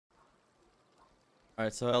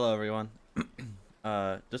Alright, so hello everyone.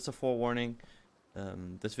 Just a forewarning.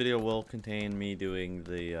 This video will contain me doing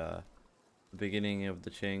the beginning of the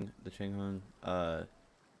Chinghun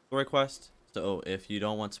story quest. So if you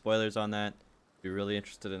don't want spoilers on that, if you're really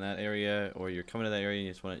interested in that area, or you're coming to that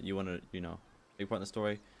area and you want to take part in the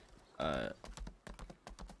story,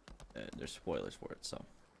 there's spoilers for it. So,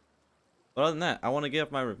 but other than that, I want to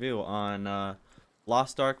give my review on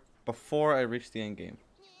Lost Ark before I reach the end game.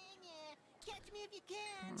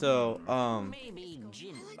 So,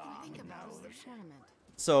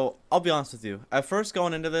 so I'll be honest with you. At first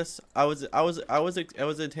going into this, I was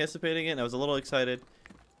anticipating it and I was a little excited,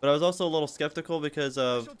 but I was also a little skeptical because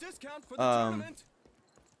of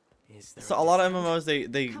so a lot of MMOs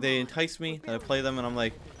they entice me and I play them and I'm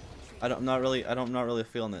like I'm not really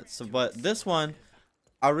feeling it. So but this one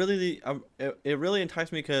it really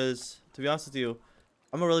enticed me because, to be honest with you,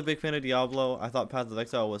 I'm a really big fan of Diablo. I thought Path of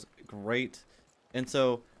Exile was great. And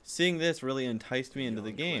so seeing this really enticed me into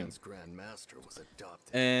the game,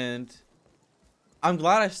 and I'm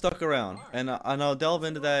glad I stuck around, and I'll delve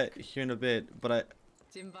into that here in a bit. But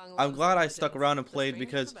I'm glad I stuck around and played,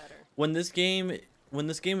 because when this game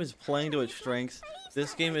is playing to its strengths,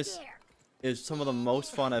 this game is some of the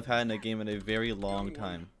most fun I've had in a game in a very long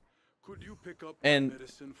time, and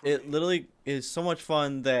it literally is so much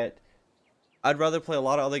fun that I'd rather play a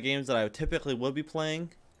lot of other games that I typically would be playing.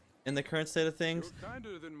 In the current state of things,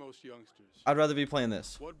 I'd rather be playing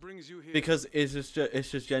this because it's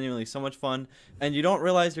just genuinely so much fun, and you don't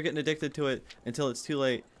realize you're getting addicted to it until it's too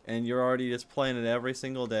late, and you're already just playing it every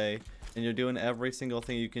single day, and you're doing every single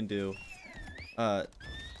thing you can do,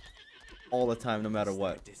 all the time, no matter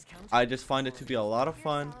what. I just find it to be a lot of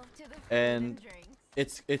fun, and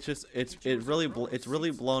it's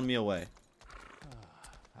really blown me away.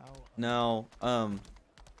 Now,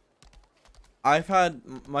 I've had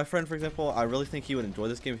my friend, for example, I really think he would enjoy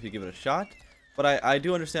this game if you give it a shot, but I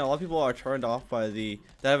do understand a lot of people are turned off by that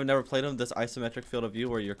have never played them, this isometric field of view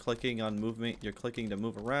where you're clicking on movement, you're clicking to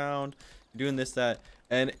move around, doing this, that,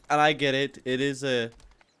 and I get it. It is a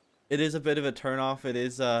bit of a turn off. It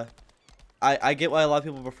is I get why a lot of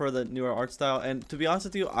people prefer the newer art style, and to be honest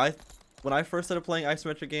with you, when I first started playing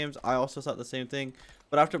isometric games, I also thought the same thing,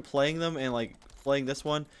 but after playing them and like playing this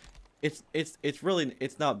one, it's really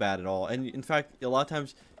not bad at all. And in fact, a lot of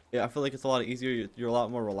times, yeah, I feel like it's a lot easier. You're a lot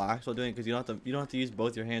more relaxed while doing it because you don't have to use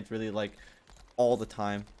both your hands really like all the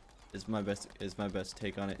time. Is my best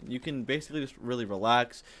take on it. You can basically just really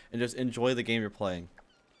relax and just enjoy the game you're playing.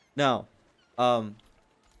 Now,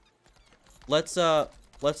 let's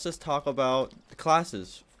just talk about the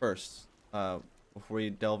classes first before we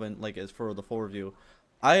delve in, like, as for the full review.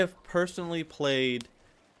 I have personally played.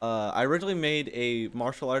 I originally made a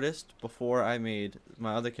martial artist before I made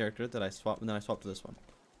my other character that I swapped, and then I swapped to this one.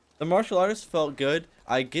 The martial artist felt good.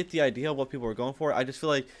 I get the idea of what people are going for. I just feel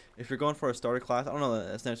like if you're going for a starter class, I don't know that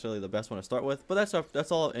that's necessarily the best one to start with, but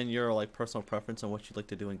that's all in your like personal preference on what you like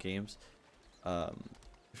to do in games.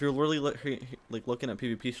 If you're really like looking at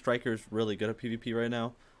PvP, Striker's really good at PvP right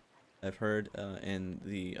now. I've heard in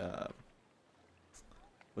the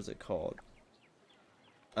what's it called?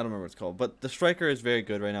 I don't remember what it's called, but the Striker is very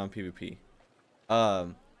good right now in PvP.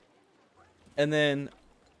 And then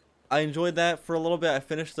I enjoyed that for a little bit. I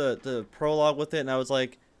finished the prologue with it, and I was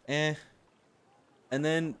like, eh. And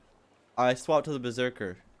then I swapped to the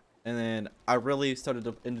Berserker, and then I really started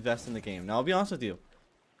to invest in the game. Now, I'll be honest with you.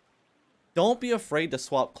 Don't be afraid to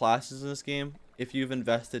swap classes in this game if you've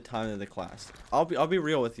invested time in the class. I'll be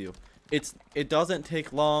real with you. It doesn't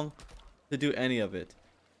take long to do any of it.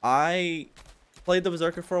 I played the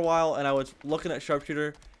Berserker for a while, and I was looking at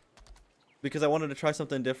Sharpshooter because I wanted to try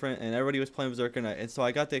something different, and everybody was playing Berserker, and so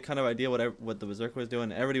I got the kind of idea what the Berserker was doing,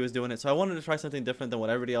 and everybody was doing it, so I wanted to try something different than what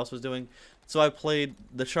everybody else was doing, so I played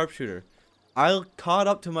the Sharpshooter. I caught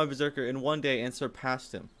up to my Berserker in one day and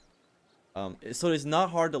surpassed him. So it's not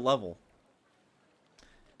hard to level,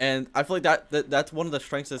 and I feel like that's one of the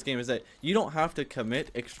strengths of this game, is that you don't have to commit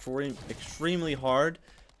extremely hard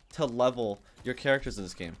to level your characters in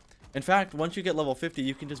this game. In fact, once you get level 50,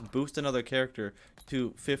 you can just boost another character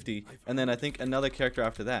to 50, and then I think another character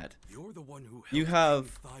after that. You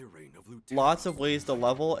have lots of ways to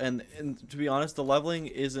level, and to be honest, the leveling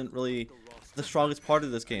isn't really the strongest part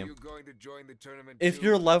of this game. If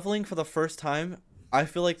you're leveling for the first time, I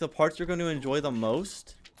feel like the parts you're going to enjoy the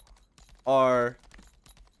most are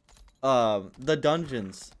the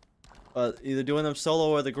dungeons, either doing them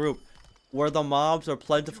solo or the group, where the mobs are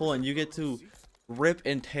plentiful and you get to rip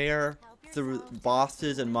and tear through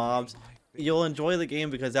bosses and mobs. You'll enjoy the game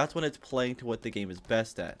because that's when it's playing to what the game is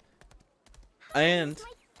best at. And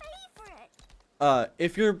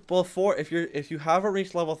if you're before, if you haven't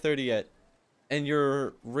reached level 30 yet, and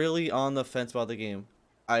you're really on the fence about the game,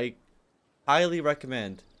 I highly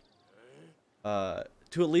recommend to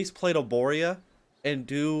at least play the Borea and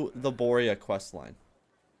do the Borea quest line.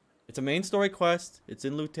 It's a main story quest. It's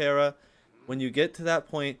in Lutera. When you get to that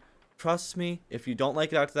point, trust me, if you don't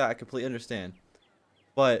like it after that, I completely understand.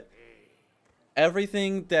 But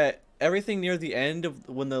everything near the end of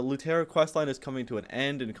when the Lutera quest line is coming to an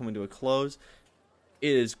end and coming to a close,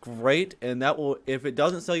 it is great, and that will, if it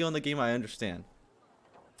doesn't sell you on the game, I understand.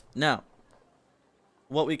 Now,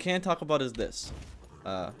 what we can talk about is this.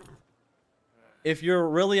 If you're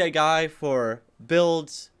really a guy for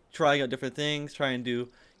builds, trying out different things, trying to do,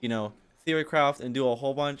 you know, theory craft and do a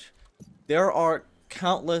whole bunch, there are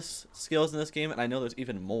countless skills in this game, and I know there's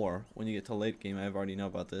even more when you get to late game. I already know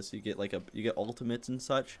about this. You get like you get ultimates and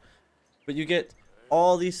such, but you get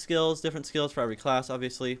all these skills, different skills for every class,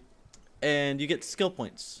 obviously, and you get skill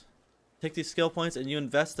points. Take these skill points and you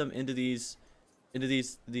invest them into these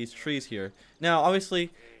trees here. Now,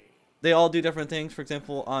 obviously, they all do different things. For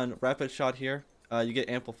example, on rapid shot here, you get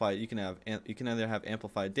amplified. You can either have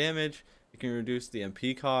amplified damage, you can reduce the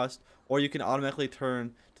MP cost, or you can automatically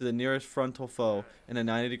turn to the nearest frontal foe in a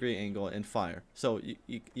 90-degree angle and fire. So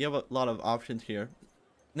you have a lot of options here.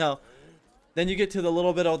 Now, then you get to the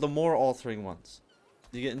little bit of the more altering ones.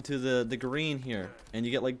 You get into the green here, and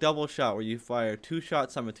you get like double shot, where you fire 2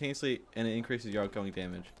 shots simultaneously and it increases your outgoing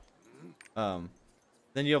damage.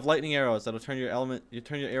 Then you have lightning arrows that'll turn your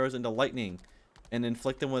arrows into lightning and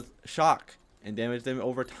inflict them with shock and damage them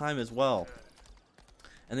over time as well.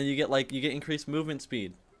 And then you get increased movement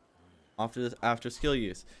speed after skill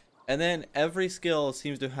use. And then every skill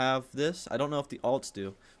seems to have this. I don't know if the alts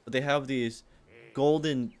do, but they have these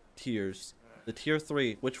golden tiers, the tier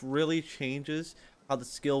 3, which really changes how the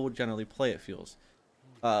skill would generally play, it feels.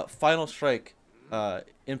 Final strike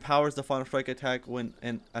empowers the final strike attack when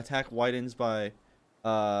an attack widens by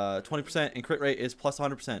 20% and crit rate is plus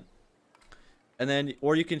 100%. And then,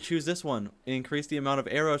 or you can choose this one, increase the amount of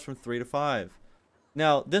arrows from 3 to 5.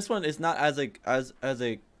 Now, this one is not as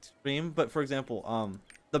extreme, but for example,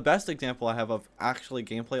 the best example I have of actually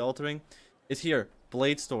gameplay altering is here,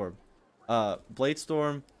 Blade Storm. Blade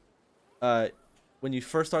Storm, when you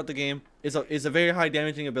first start the game, is a very high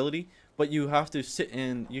damaging ability, but you have to sit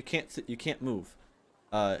in. You can't move.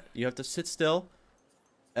 You have to sit still,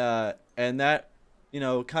 and that, you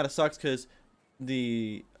know, kind of sucks because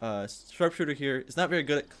the sharpshooter here is not very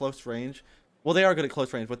good at close range. Well, they are good at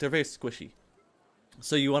close range, but they're very squishy.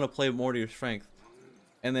 So you want to play more to your strength,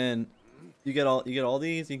 and then you get all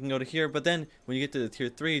these. You can go to here, but then when you get to the tier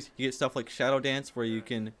 3s, you get stuff like Shadow Dance, where you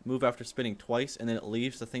can move after spinning twice, and then it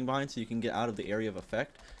leaves the thing behind, so you can get out of the area of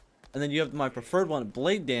effect. And then you have my preferred one,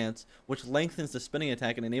 Blade Dance, which lengthens the spinning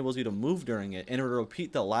attack and enables you to move during it, and it will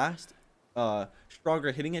repeat the last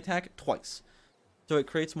stronger hitting attack twice. So it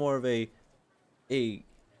creates more of a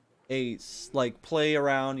like play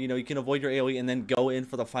around. You know, you can avoid your AoE and then go in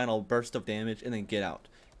for the final burst of damage and then get out.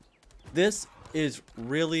 This is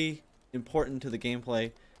really important to the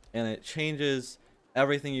gameplay, and it changes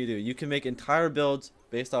everything you do. You can make entire builds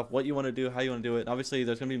based off what you want to do, how you want to do it. And obviously,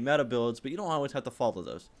 there's going to be meta builds, but you don't always have to follow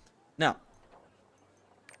those. Now,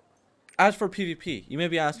 as for PvP, you may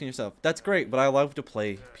be asking yourself, that's great, but I love to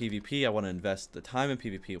play PvP. I want to invest the time in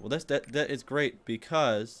PvP. Well, that is great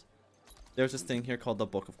because there's this thing here called the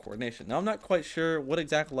Book of Coordination. Now, I'm not quite sure what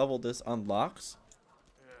exact level this unlocks.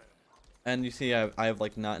 And you see, I have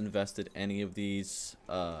like not invested any of these,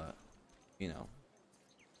 you know,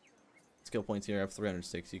 skill points here. I have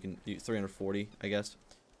 306. You can 340, I guess.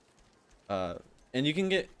 And you can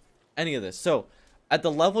get any of this. So, at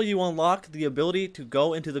the level you unlock the ability to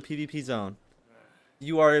go into the PvP zone,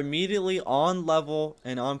 you are immediately on level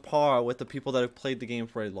and on par with the people that have played the game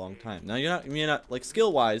for a long time. Now, you're not like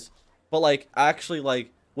skill-wise, but like actually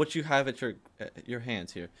like what you have at your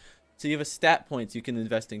hands here. So you have a stat points. You can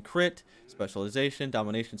invest in crit, specialization,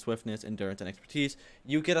 domination, swiftness, endurance, and expertise.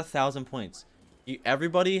 You get 1,000 points.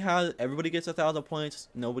 Everybody gets 1,000 points.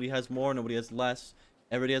 Nobody has more. Nobody has less.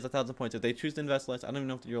 Everybody has 1,000 points. If they choose to invest less, I don't even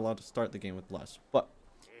know if you're allowed to start the game with less. But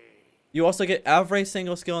you also get every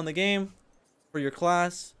single skill in the game for your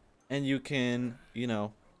class, and you can, you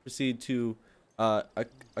know, proceed to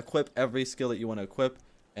equip every skill that you want to equip,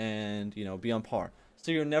 and, you know, be on par.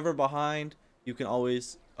 So you're never behind. You can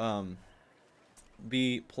always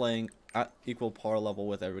be playing at equal par level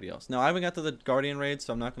with everybody else. Now, I haven't got to the Guardian raid,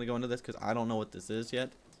 so I'm not going to go into this because I don't know what this is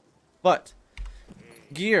yet. But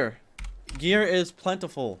gear is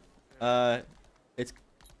plentiful. It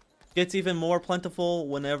gets even more plentiful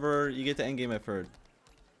whenever you get to endgame, I've heard.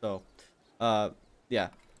 So, yeah.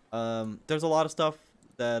 There's a lot of stuff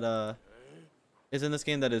that is in this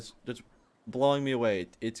game that is just blowing me away.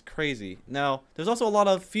 It's crazy. Now, there's also a lot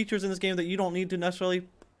of features in this game that you don't need to necessarily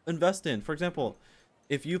invest in. For example,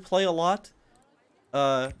 if you play a lot,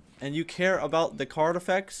 and you care about the card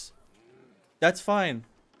effects, that's fine.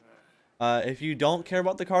 If you don't care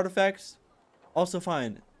about the card effects, also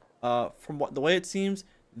fine. From the way it seems,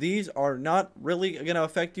 these are not really gonna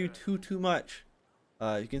affect you too much.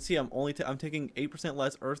 You can see I'm taking 8%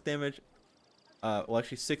 less earth damage. Well,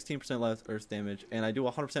 actually 16% less earth damage, and I do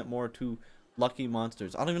 100% more to lucky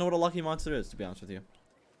monsters. I don't even know what a lucky monster is, to be honest with you.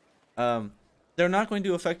 They're not going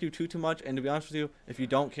to affect you too much, and to be honest with you, if you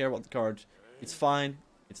don't care about the cards, it's fine.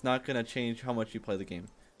 It's not gonna change how much you play the game.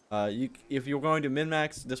 If you're going to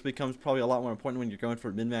min-max, this becomes probably a lot more important when you're going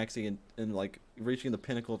for min-maxing and like reaching the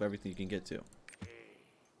pinnacle of everything you can get to.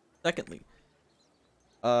 Secondly,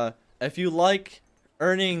 if you like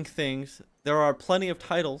earning things, there are plenty of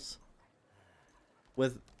titles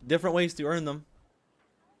with different ways to earn them,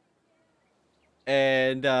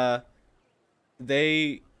 and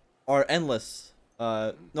they are endless.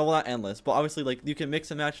 No, well, not endless, but obviously, like, you can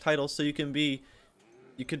mix and match titles, so you could be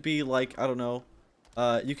like, I don't know,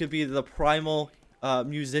 you could be the primal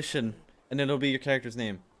musician, and then it'll be your character's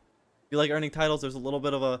name. If you like earning titles, there's a little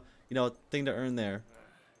bit of a, you know, thing to earn there.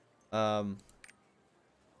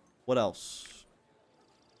 What else?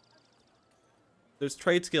 There's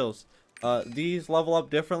trade skills. These level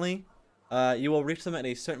up differently. You will reach them at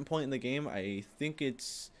a certain point in the game. I think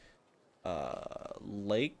it's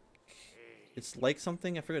lake. It's Lake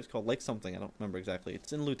something. I forget it's called. Lake something. I don't remember exactly.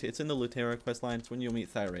 It's in the Lutera quest line. It's when you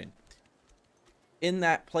meet Thyrane. In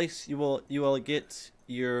that place, you will get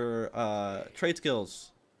your trade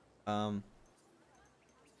skills.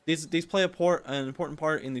 These play an important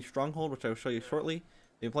part in the stronghold, which I will show you shortly.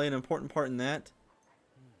 They play an important part in that,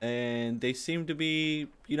 and they seem to be,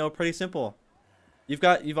 you know, pretty simple. You've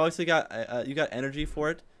obviously got you got energy for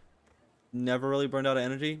it. Never really burned out of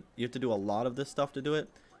energy. You have to do a lot of this stuff to do it.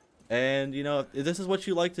 And, you know, if this is what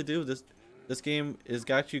you like to do, this game has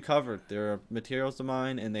got you covered. There are materials to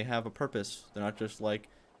mine, and they have a purpose. They're not just like,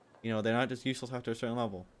 you know, they're not just useless after a certain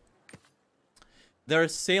level. There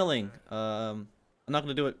is sailing. I'm not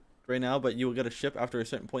going to do it right now, but you will get a ship after a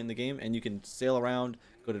certain point in the game, and you can sail around,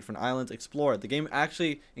 go to different islands, explore. The game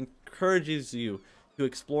actually encourages you to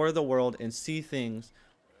explore the world and see things,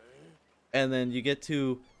 and then you get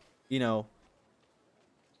to, you know,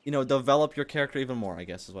 develop your character even more, I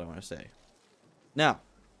guess is what I want to say. Now,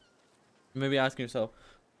 you may be asking yourself,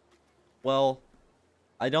 well,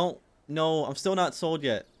 I don't know, I'm still not sold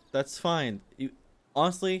yet. That's fine.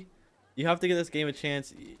 Honestly, you have to give this game a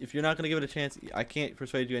chance. If you're not going to give it a chance, I can't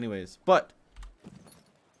persuade you anyways. But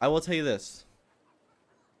I will tell you this.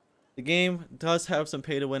 The game does have some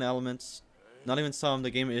pay-to-win elements. Not even some. The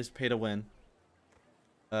game is pay-to-win.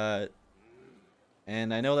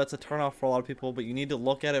 And I know that's a turnoff for a lot of people, but you need to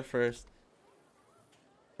look at it first.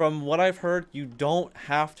 From what I've heard, you don't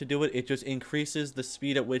have to do it. It just increases the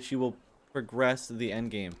speed at which you will progress to the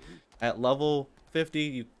end game. At level 50,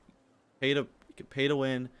 you pay to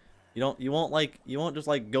win. You won't just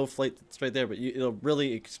like go straight there, but it'll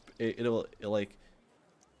really it'll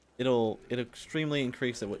extremely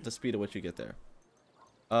increase the speed at which you get there.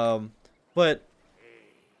 But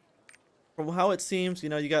from how it seems, you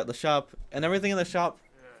know, you got the shop, and everything in the shop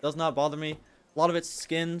does not bother me. A lot of it's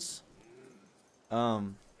skins.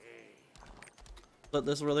 But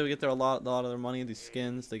this is where they get a lot of their money. These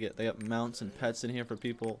skins, they got mounts and pets in here for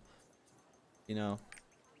people. You know,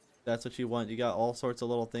 that's what you want. You got all sorts of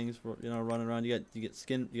little things for, you know, running around. You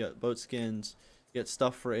got boat skins. You get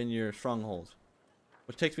stuff for in your stronghold,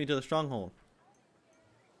 which takes me to the stronghold.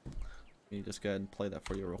 Let me just go ahead and play that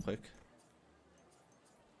for you real quick.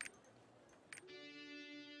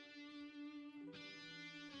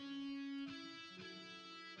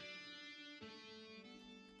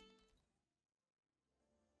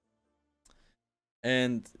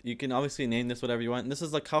 And you can obviously name this whatever you want. And this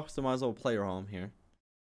is a customizable player home here.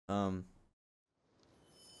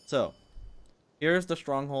 So here's the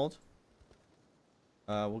stronghold.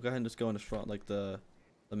 We'll go ahead and just go into the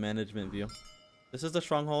management view. This is the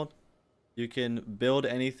stronghold. You can build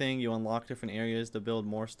anything. You unlock different areas to build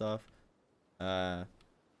more stuff. And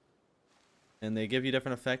they give you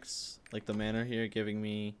different effects, like the manor here giving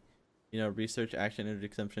me, you know, research action energy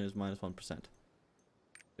consumption is -1%.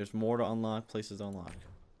 There's more to unlock, places to unlock.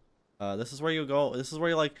 This is where you go. This is where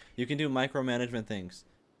you can do micromanagement things.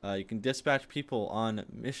 You can dispatch people on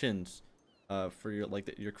missions, for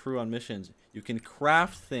your crew on missions. You can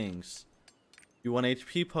craft things. You want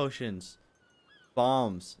HP potions,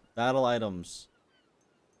 bombs, battle items.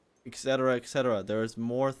 etc., etc. There's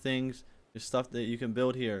more things, there's stuff that you can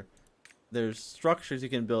build here. There's structures you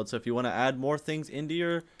can build. So if you want to add more things into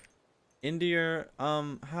your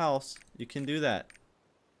house, you can do that.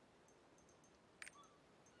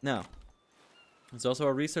 Now, there's also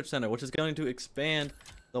a research center, which is going to expand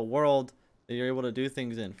the world that you're able to do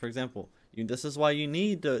things in. For example, this is why you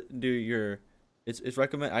need to do your. It's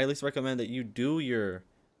recommend. I at least recommend that you do your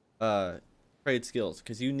trade skills,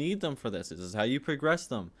 because you need them for this. This is how you progress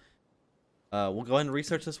them. We'll go ahead and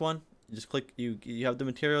research this one. You just click. You have the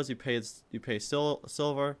materials. You pay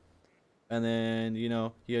silver, and then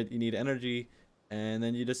you need energy, and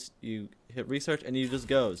then you hit research, and you just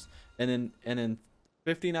goes. And in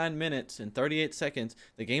 59 minutes and 38 seconds,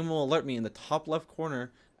 the game will alert me in the top left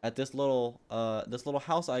corner at this little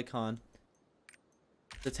house icon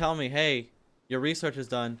to tell me, hey, your research is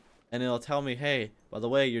done, and it'll tell me, hey, by the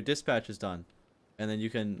way, your dispatch is done. And then you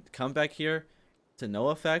can come back here to no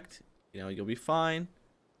effect. You'll be fine,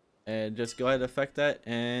 and just go ahead and affect that,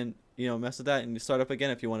 and mess with that, and you start up again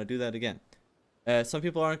if you want to do that again. Some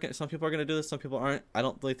people are going to do this, some people aren't. I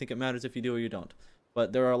don't really think it matters if you do or you don't,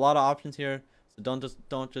 but there are a lot of options here. So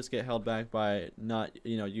don't just get held back by not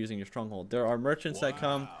using your stronghold. There are merchants that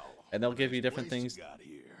come, and they'll give you different things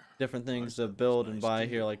to build and buy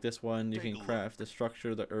here. Like this one, you can craft the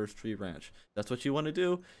structure, the Earth Tree Ranch. That's what you want to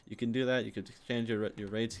do. You can do that. You could exchange your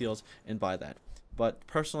raid seals and buy that. But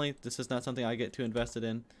personally, this is not something I get too invested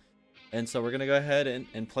in. And so we're gonna go ahead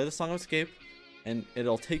and play the Song of Escape, and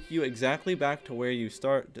it'll take you exactly back to where you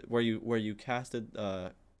where you casted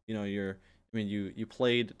you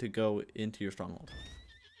played to go into your stronghold.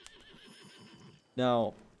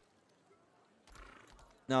 Now,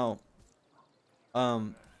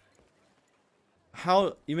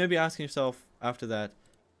 how you may be asking yourself after that,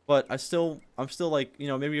 but I'm still like,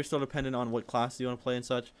 maybe you're still dependent on what class you want to play and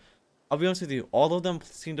such. I'll be honest with you, all of them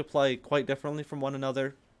seem to play quite differently from one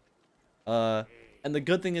another. And the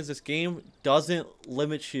good thing is this game doesn't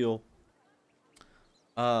limit you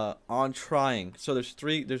on trying. So there's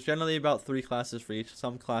generally about 3 classes for each.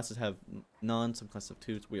 Some classes have none, some classes have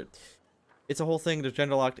 2. It's weird. It's a whole thing. There's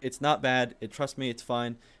gender locked. It's not bad. Trust me, it's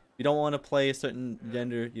fine. If you don't want to play a certain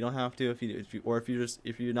gender, you don't have to.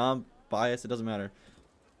 If you're non-biased, it doesn't matter.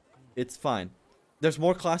 It's fine. There's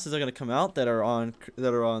more classes that are going to come out that are on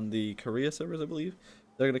the Korea servers, I believe.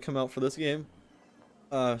 They're going to come out for this game.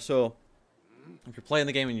 So if you're playing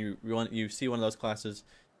the game and you see one of those classes,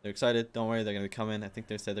 they're excited. Don't worry, they're going to come in. I think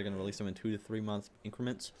they said they're going to release them in 2 to 3 month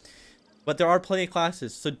increments. But there are plenty of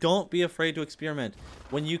classes, so don't be afraid to experiment.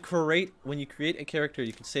 When you create a character,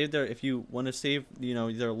 you can save if you want to save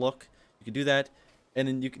their look, you can do that. And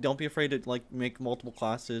then don't be afraid to make multiple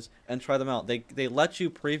classes and try them out. They let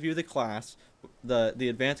you preview the class, the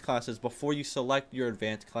advanced classes, before you select your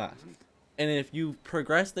advanced class. And if you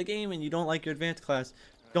progress the game and you don't like your advanced class,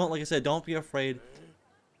 like I said, don't be afraid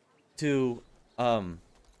to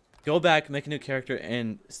go back, make a new character,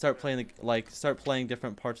 and start playing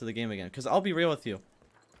different parts of the game again. Because I'll be real with you,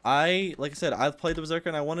 like I said, I've played the Berserker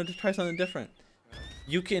and I wanted to try something different.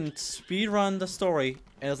 You can speedrun the story,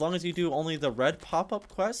 and as long as you do only the red pop-up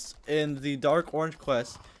quests and the dark orange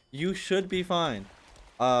quests, you should be fine.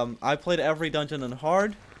 I played every dungeon on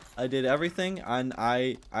hard. I did everything, and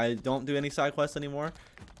I don't do any side quests anymore.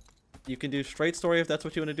 You can do straight story if that's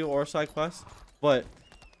what you want to do, or side quests, but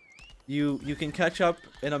you can catch up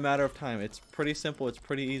in a matter of time. It's pretty simple. It's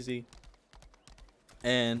pretty easy,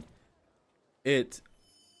 and it's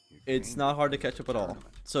not hard to catch up at all.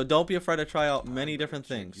 So don't be afraid to try out many different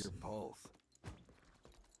things.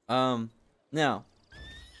 Now,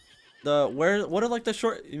 what are the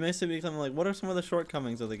short? You may say something like, what are some of the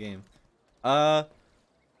shortcomings of the game? Well,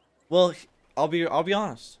 I'll be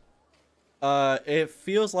honest. It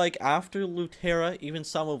feels like after Lutera, even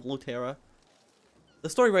some of Lutera, the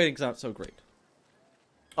story writing's not so great.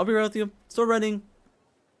 I'll be real with you. Story writing,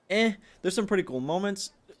 there's some pretty cool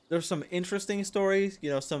moments. There's some interesting stories.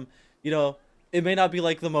 It may not be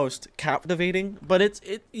the most captivating, but it's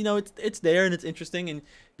there and it's interesting, and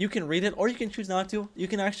you can read it or you can choose not to. You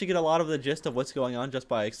can actually get a lot of the gist of what's going on just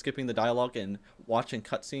by skipping the dialogue and watching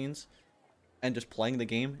cutscenes, and just playing the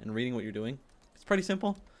game and reading what you're doing. It's pretty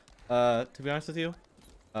simple. To be honest with you,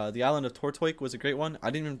 the island of Tortoik was a great one. I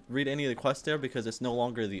didn't even read any of the quests there because it's no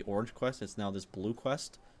longer the orange quest. It's now this blue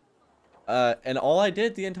quest. And all I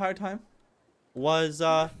did the entire time was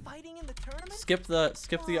skip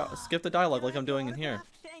the dialogue like I'm doing in here.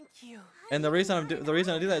 And the reason I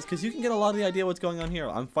do that is because you can get a lot of the idea what's going on here.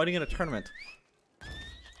 I'm fighting in a tournament.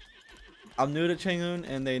 I'm new to Chang'un,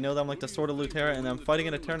 and they know that I'm like the Sword of Lutera, and I'm fighting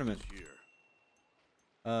in a tournament.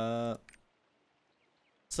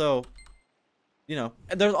 So, you know,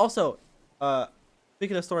 and there's also,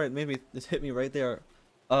 speaking of story, it made me, this hit me right there.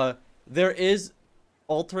 There is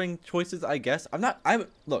altering choices, I guess.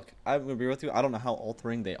 Look, I'm gonna be with you. I don't know how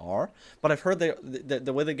altering they are, but I've heard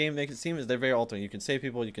the way the game makes it seem is they're very altering. You can save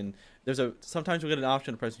people. You can, sometimes you'll get an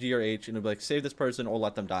option to press G or H, and it'll be like save this person or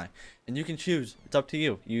let them die, and you can choose. It's up to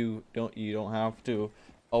you. You don't have to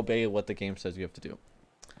obey what the game says you have to do.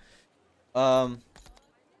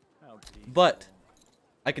 But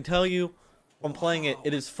I can tell you from playing it,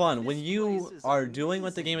 it is fun when you are doing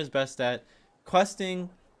what the game is best at.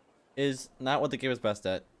 Questing is not what the game is best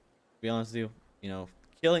at, to be honest with you. You know,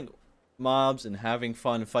 killing mobs and having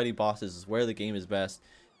fun fighting bosses is where the game is best.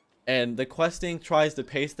 And the questing tries to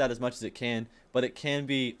pace that as much as it can, but it can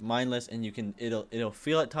be mindless, and it'll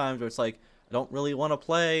feel at times where it's like, I don't really want to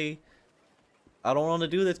play. I don't want to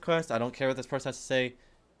do this quest. I don't care what this person has to say.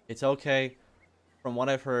 It's okay. From what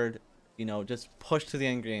I've heard, you know, just push to the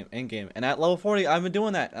end game. And at level 40, I've been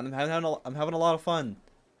doing that, and I'm having a lot of fun.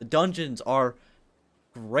 The dungeons are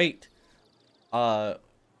great. The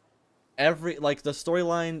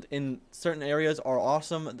storyline in certain areas are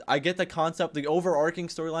awesome. I get the concept. The overarching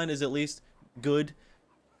storyline is at least good.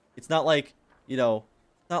 It's not like, God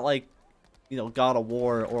of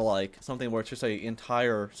War or like something where it's just a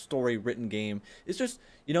entire story written game. It's just,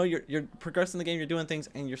 you're progressing the game, you're doing things,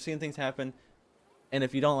 and you're seeing things happen. And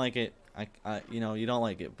if you don't like it, you don't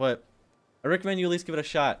like it. But I recommend you at least give it a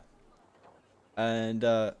shot. And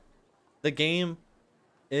the game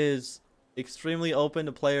is extremely open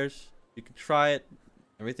to players. You can try it.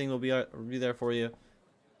 Everything will be there for you.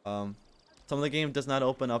 Some of the game does not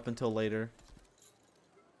open up until later,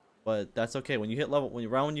 but that's okay. When you hit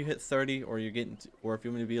when you hit 30, or you're getting or if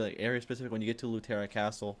you want to be like area specific, when you get to Lutera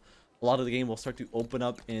Castle, a lot of the game will start to open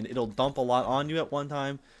up, and it'll dump a lot on you at one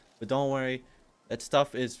time. But don't worry, that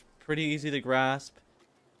stuff is pretty easy to grasp.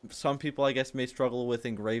 Some people, I guess, may struggle with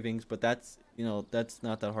engravings, but that's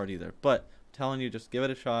not that hard either. But I'm telling you, just give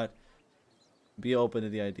it a shot. Be open to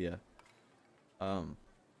the idea. I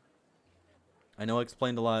know I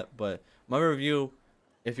explained a lot, but my review,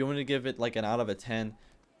 if you want to give it like an out of a 10,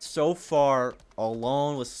 so far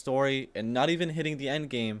alone with story and not even hitting the end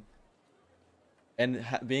game and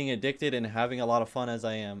being addicted and having a lot of fun as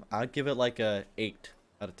I am, I'd give it like a 8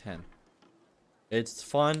 out of 10. It's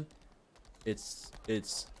fun. It's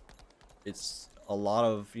a lot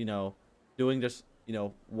of, doing just,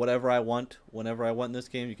 whatever I want, whenever I want in this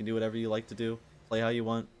game. You can do whatever you like to do, play how you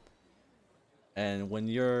want. And when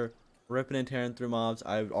you're ripping and tearing through mobs,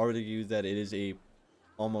 I've already used that it is a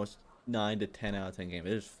almost 9 to 10 out of 10 game.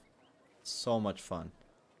 It is so much fun.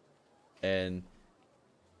 And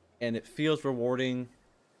it feels rewarding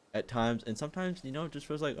at times, and sometimes, it just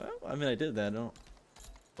feels like, oh, I mean, I did that.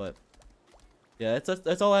 But yeah,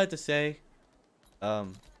 that's all I had to say. I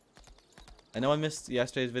know I missed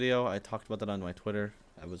yesterday's video. I talked about that on my Twitter.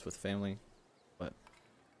 I was with family, but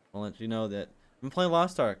I'll let you know that I've been playing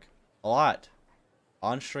Lost Ark a lot,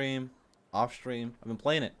 on stream, off stream. I've been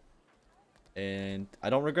playing it, and I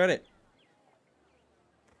don't regret it.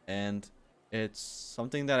 And it's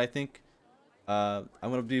something that I think I'm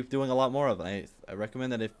gonna be doing a lot more of. I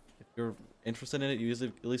recommend that if you're interested in it, you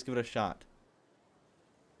at least give it a shot.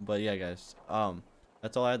 But yeah, guys,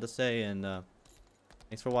 that's all I had to say, and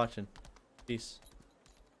thanks for watching. Peace.